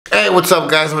Hey, what's up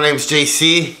guys? My name is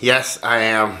JC. Yes, I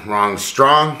am wrong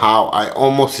strong. How I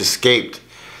almost escaped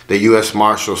the U.S.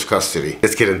 Marshals custody.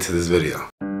 Let's get into this video.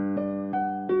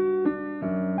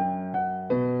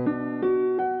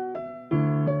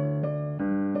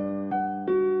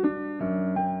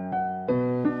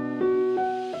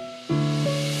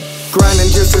 Grinding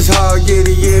just as hard year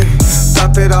to year.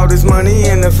 Thought that all this money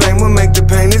and the fame would make the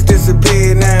painters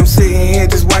disappear. Now I'm sitting here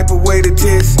just wipe away the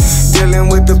tears. Dealing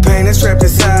with the pain that's trapped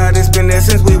inside. It's been there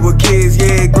since we were kids,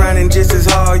 yeah. Grinding just as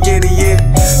hard year to year.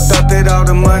 Thought that all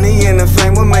the money and the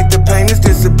fame would make the painters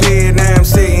disappear. Now I'm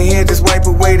sitting here just wipe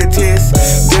away the tears.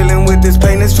 Dealing with this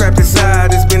pain that's trapped inside.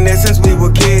 It's been there since we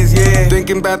were kids, yeah.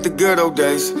 Thinking about the good old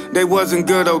days. They wasn't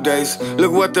good old days.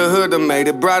 Look what the hood have made.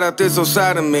 It brought out this old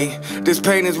side of me. This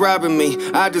pain is robbing me.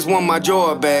 I just want my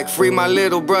joy back. Free my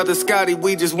little brother Scotty,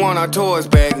 we just want our toys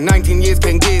back. 19 years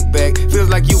can't get back. Feels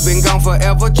like you've been gone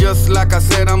forever. Just like I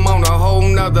said, I'm on a whole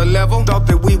nother level. Thought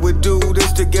that we would do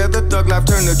this together. Thug life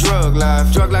turned to drug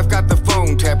life. Drug life got the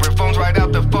phone tapper. Phone's right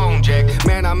out the phone jack.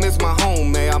 Man, I miss my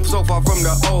home, man. I'm so far from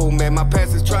the old man. My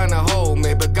past is trying to hold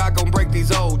me, but God gon' break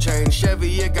these old chains.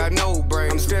 Chevy, it got no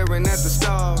brain. I'm staring at the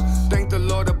stars. Thank the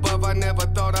Lord above, I never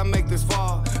thought I'd make this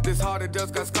far. This heart it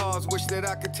does got scars. Wish that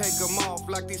I could take them off.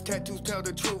 Like these tattoos tell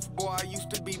the truth. Boy, I used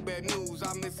to be bad news.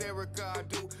 I miss Erica, I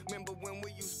do. Remember when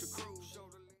we used to cruise?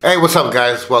 Hey, what's up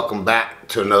guys? Welcome back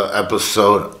to another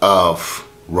episode of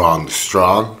Wrong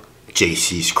Strong,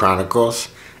 JC's Chronicles.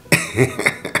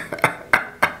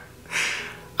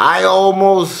 I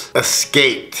almost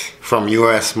escaped from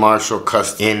U.S. Marshal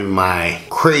custody in my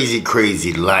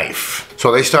crazy life.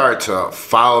 So they started to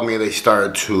follow me. They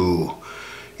started to,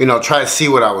 try to see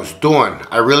what I was doing.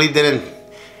 I really didn't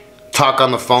talk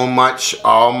on the phone much.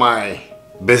 All my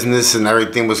business and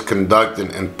everything was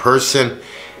conducted in person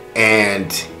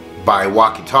and by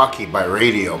walkie-talkie, by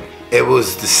radio. It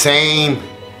was the same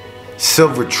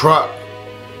silver truck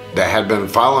that had been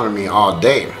following me all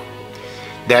day.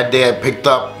 That day I picked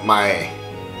up my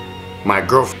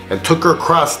girlfriend and took her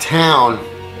across town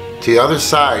to the other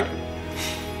side,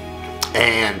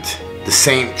 and the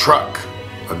same truck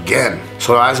again.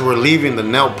 So as we're leaving the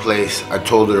nail place, I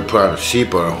told her to put on a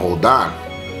seatbelt and hold on.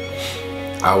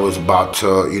 I was about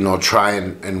to, try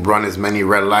and run as many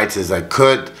red lights as I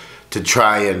could to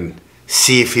try and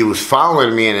see if he was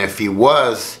following me, and if he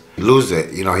was, lose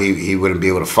it. He wouldn't be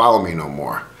able to follow me no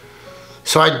more.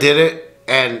 So I did it.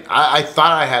 And I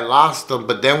thought I had lost him,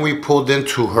 but then we pulled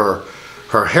into her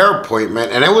hair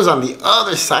appointment, and it was on the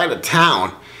other side of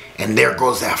town, and there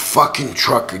goes that fucking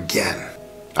truck again.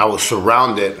 I was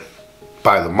surrounded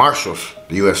by the marshals,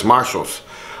 the U.S. Marshals.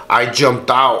 I jumped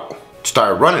out,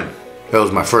 started running. That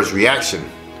was my first reaction.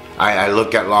 I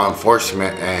look at law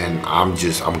enforcement and I'm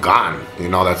gone.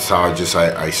 That's how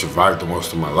I survived the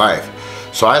most of my life.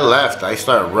 So I left, I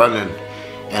started running.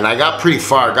 And I got pretty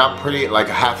far. I got pretty like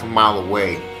a half a mile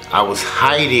away. I was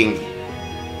hiding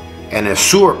in a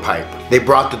sewer pipe. They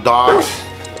brought the dogs.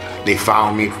 They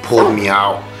found me, pulled me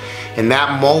out. In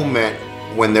that moment,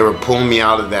 when they were pulling me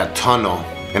out of that tunnel,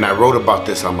 and I wrote about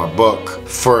this on my book,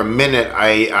 for a minute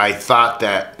I thought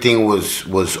that thing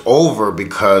was over,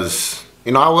 because I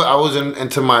was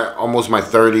into almost my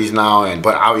 30s now,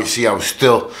 but obviously I was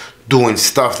still doing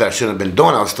stuff that I shouldn't have been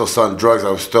doing. I was still selling drugs. I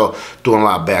was still doing a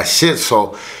lot of bad shit.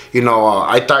 So,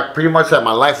 I thought pretty much that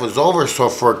my life was over. So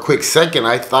for a quick second,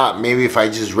 I thought maybe if I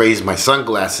just raised my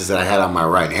sunglasses that I had on my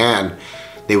right hand,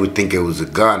 they would think it was a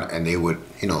gun and they would,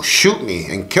 shoot me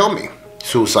and kill me.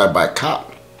 Suicide by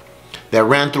cop. That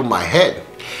ran through my head.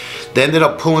 They ended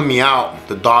up pulling me out.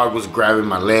 The dog was grabbing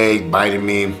my leg, biting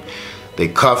me. They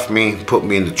cuffed me, put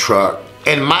me in the truck.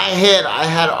 In my head, I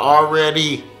had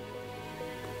already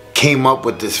came up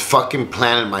with this fucking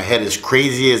plan in my head. As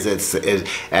crazy as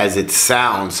it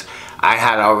sounds, I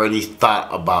had already thought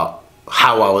about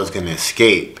how I was gonna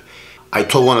escape. I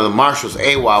told one of the marshals,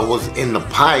 hey, while I was in the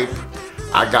pipe,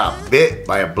 I got bit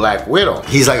by a black widow.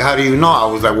 He's like, how do you know? I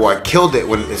was like, well, I killed it.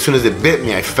 As soon as it bit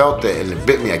me, I felt it, and it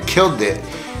bit me, I killed it,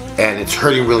 and it's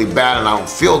hurting really bad, and I don't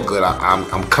feel good.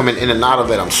 I'm coming in and out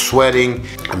of it, I'm sweating.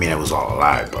 I mean, it was all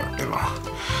alive, but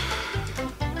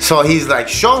So he's like,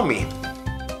 show me.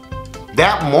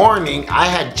 That morning, I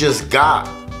had just got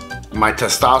my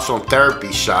testosterone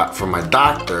therapy shot from my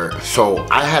doctor, so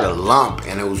I had a lump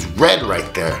and it was red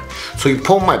right there. So he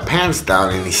pulled my pants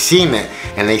down and he seen it,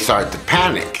 and they started to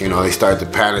panic. They started to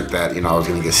panic that, I was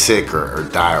gonna get sick or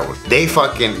die. They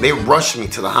rushed me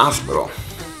to the hospital.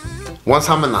 Once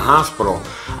I'm in the hospital,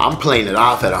 I'm playing it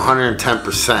off at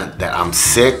 110% that I'm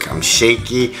sick, I'm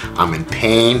shaky, I'm in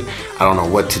pain, I don't know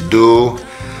what to do.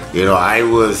 I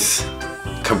was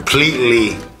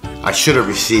completely I should have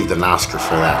received an Oscar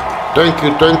for that. Thank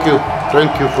you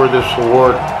for this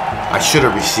award. I should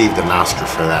have received an Oscar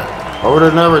for that. I would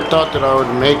have never thought that I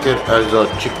would make it as a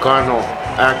Chicano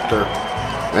actor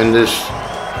in this.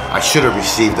 I should have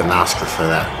received an Oscar for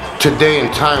that. Today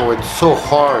in time where it's so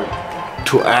hard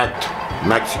to act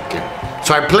Mexican.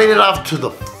 So I played it off to the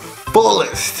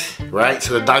fullest, right?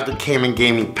 So the doctor came and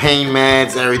gave me pain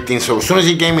meds, everything. So as soon as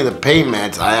he gave me the pain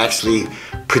meds, I actually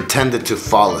pretended to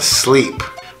fall asleep.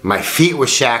 My feet were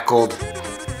shackled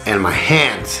and my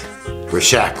hands were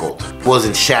shackled.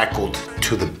 Wasn't shackled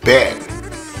to the bed.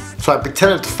 So I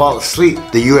pretended to fall asleep.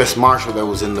 The U.S. Marshal that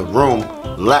was in the room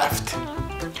left.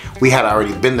 We had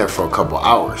already been there for a couple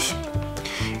hours.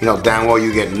 You know damn well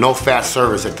you get no fast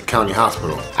service at the county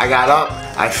hospital. I got up,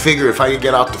 I figured if I could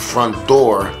get out the front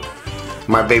door,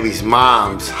 my baby's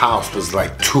mom's house was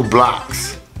like 2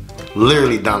 blocks.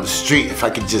 Literally down the street. If I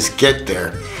could just get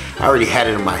there, I already had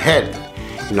it in my head.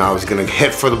 You know, I was gonna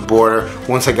head for the border.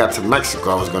 Once I got to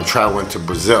Mexico, I was gonna travel into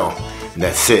Brazil. And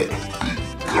that's it.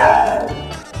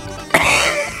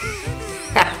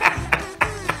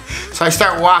 So I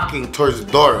start walking towards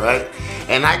the door, right?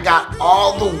 And I got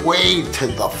all the way to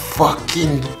the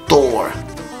fucking door.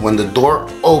 When the door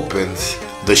opens,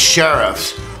 the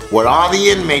sheriffs with all the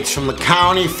inmates from the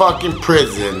county fucking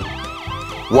prison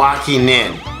walking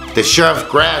in. The sheriff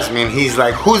grabs me and he's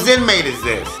like, whose inmate is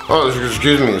this? Oh,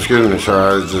 excuse me,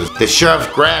 sir. The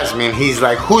sheriff grabs me and he's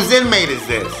like, whose inmate is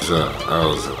this?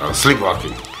 I was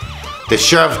sleepwalking. The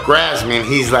sheriff grabs me and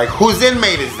he's like, whose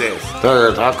inmate is this?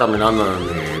 The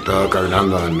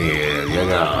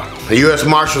U.S.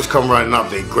 Marshals come running up,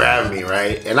 they grab me,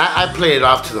 right? And I played it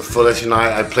off to the fullest, you know,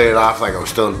 I played it off like I was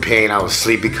still in pain. I was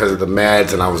asleep because of the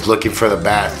meds and I was looking for the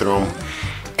bathroom.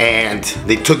 And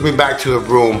they took me back to the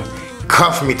room,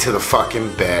 cuffed me to the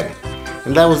fucking bed.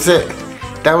 And that was it.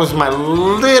 That was my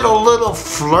little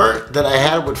flirt that I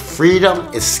had with freedom,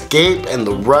 escape, and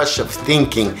the rush of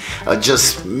thinking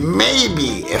just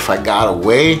maybe if I got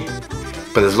away.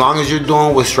 But as long as you're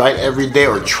doing what's right every day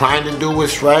or trying to do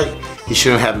what's right, you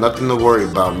shouldn't have nothing to worry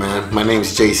about, man. My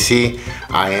name's JC.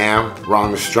 I am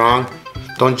wrong or strong.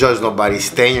 Don't judge nobody.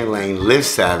 Stay in your lane. Live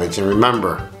savage. And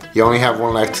remember, you only have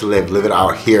one life to live. Live it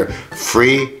out here.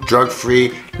 Free,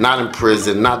 drug-free, not in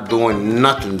prison, not doing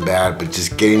nothing bad, but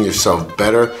just getting yourself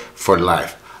better for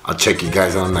life. I'll check you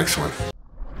guys on the next one.